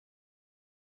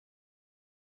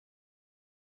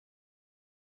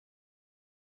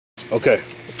Okay.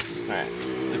 All right.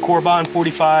 The Corbon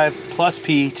 45 plus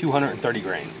P 230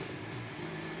 grain.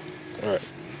 All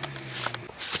right.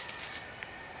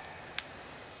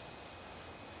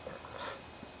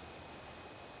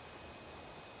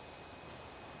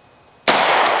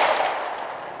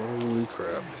 Holy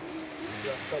crap.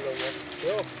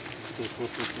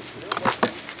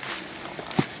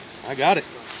 I got it.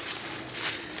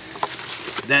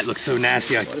 That looks so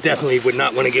nasty. I definitely would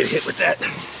not want to get hit with that.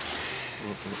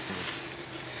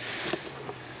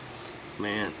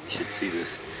 Man, you should see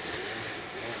this.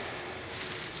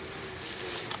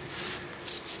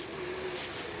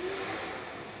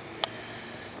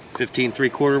 $15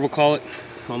 3/4 we'll call it.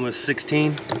 Almost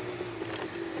 16.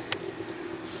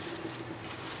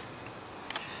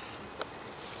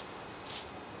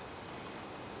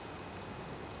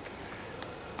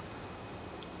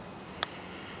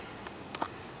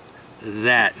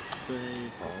 That.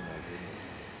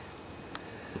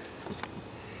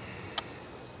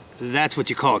 That's what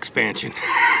you call expansion.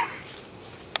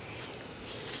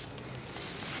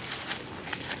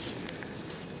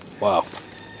 Wow.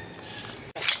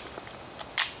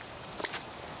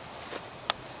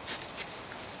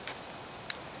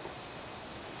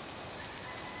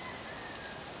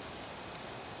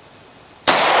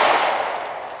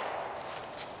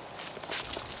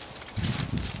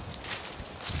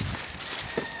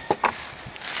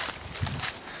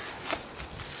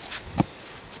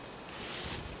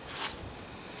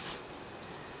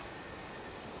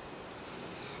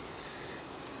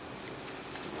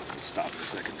 Stop for a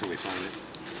second till we find it.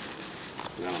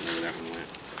 I don't know where that one went.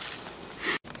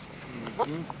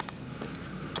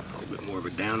 A little bit more of a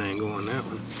down angle on that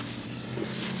one.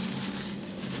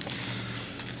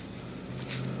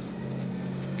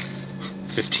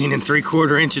 $15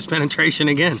 3/4 inches penetration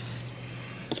again.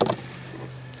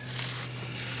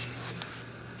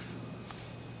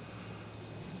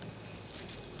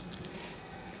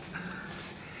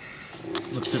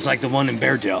 Looks just like the one in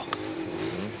Bear Gel.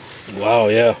 Wow,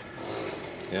 yeah.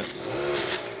 Yep.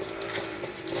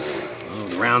 Oh,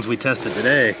 the rounds we tested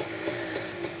today.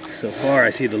 So far, I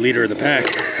see the leader of the pack.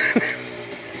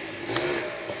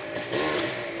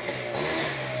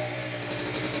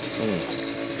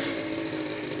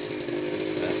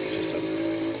 That's just a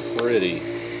pretty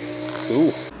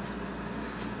cool.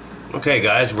 Okay,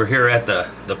 guys, we're here at the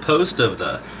post of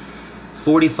the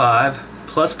 45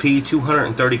 plus P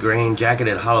 230 grain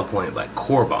jacketed hollow point by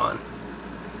Corbon.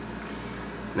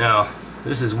 Now,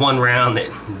 this is one round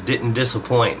that didn't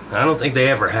disappoint. I don't think they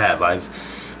ever have. I've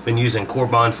been using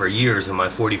Corbon for years in my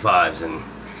 45s, and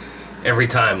every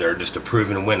time they're just a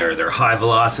proven winner. They're high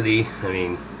velocity, I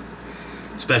mean,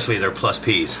 especially their plus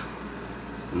Ps.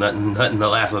 Nothing to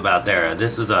laugh about there.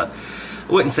 This is I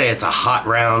wouldn't say it's a hot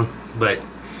round, but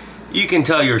you can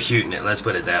tell you're shooting it, let's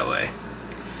put it that way.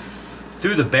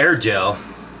 Through the Bear Gel,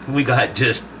 we got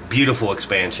just beautiful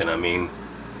expansion. I mean,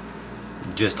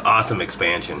 just awesome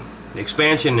expansion. The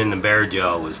expansion in the Bear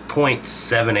Gel was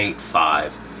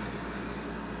 0.785,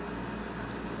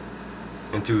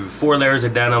 and through 4 layers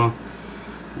of denim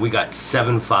we got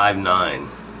 759.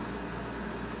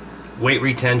 Weight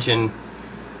retention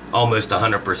almost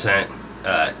 100%.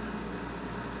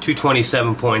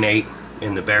 227.8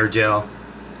 in the Bear Gel.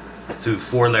 Through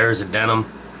 4 layers of denim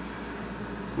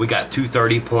we got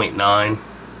 230.9,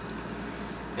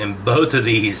 and both of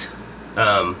these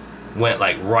went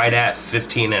like right at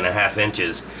 15.5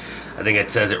 inches. I think it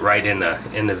says it right in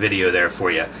the video there for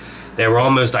you. They were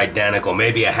almost identical,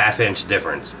 maybe a ½ inch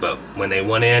difference, but when they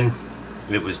went in,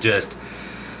 it was just,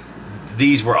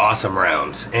 these were awesome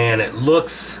rounds. And it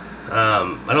looks,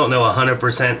 I don't know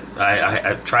 100%,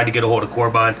 I tried to get a hold of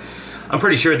Corbon. I'm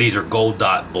pretty sure these are gold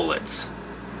dot bullets.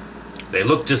 They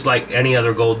look just like any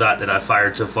other gold dot that I've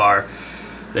fired so far.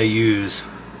 They use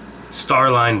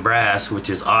Starline brass, which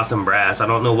is awesome brass. I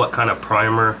don't know what kind of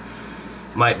primer,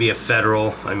 might be a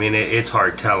Federal. I mean, it's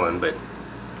hard telling, but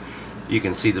you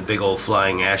can see the big old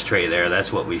flying ashtray there.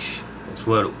 That's what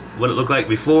what it looked like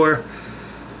before.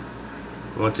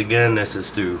 Once again, this is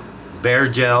through Bear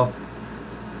Gel,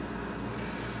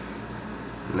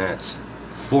 and that's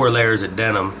 4 layers of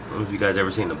denim. I don't know if you guys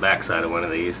ever seen the back side of one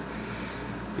of these.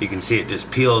 You can see it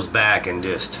just peels back and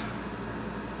just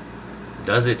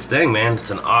does its thing, man.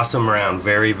 It's an awesome round.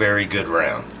 Very, very good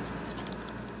round.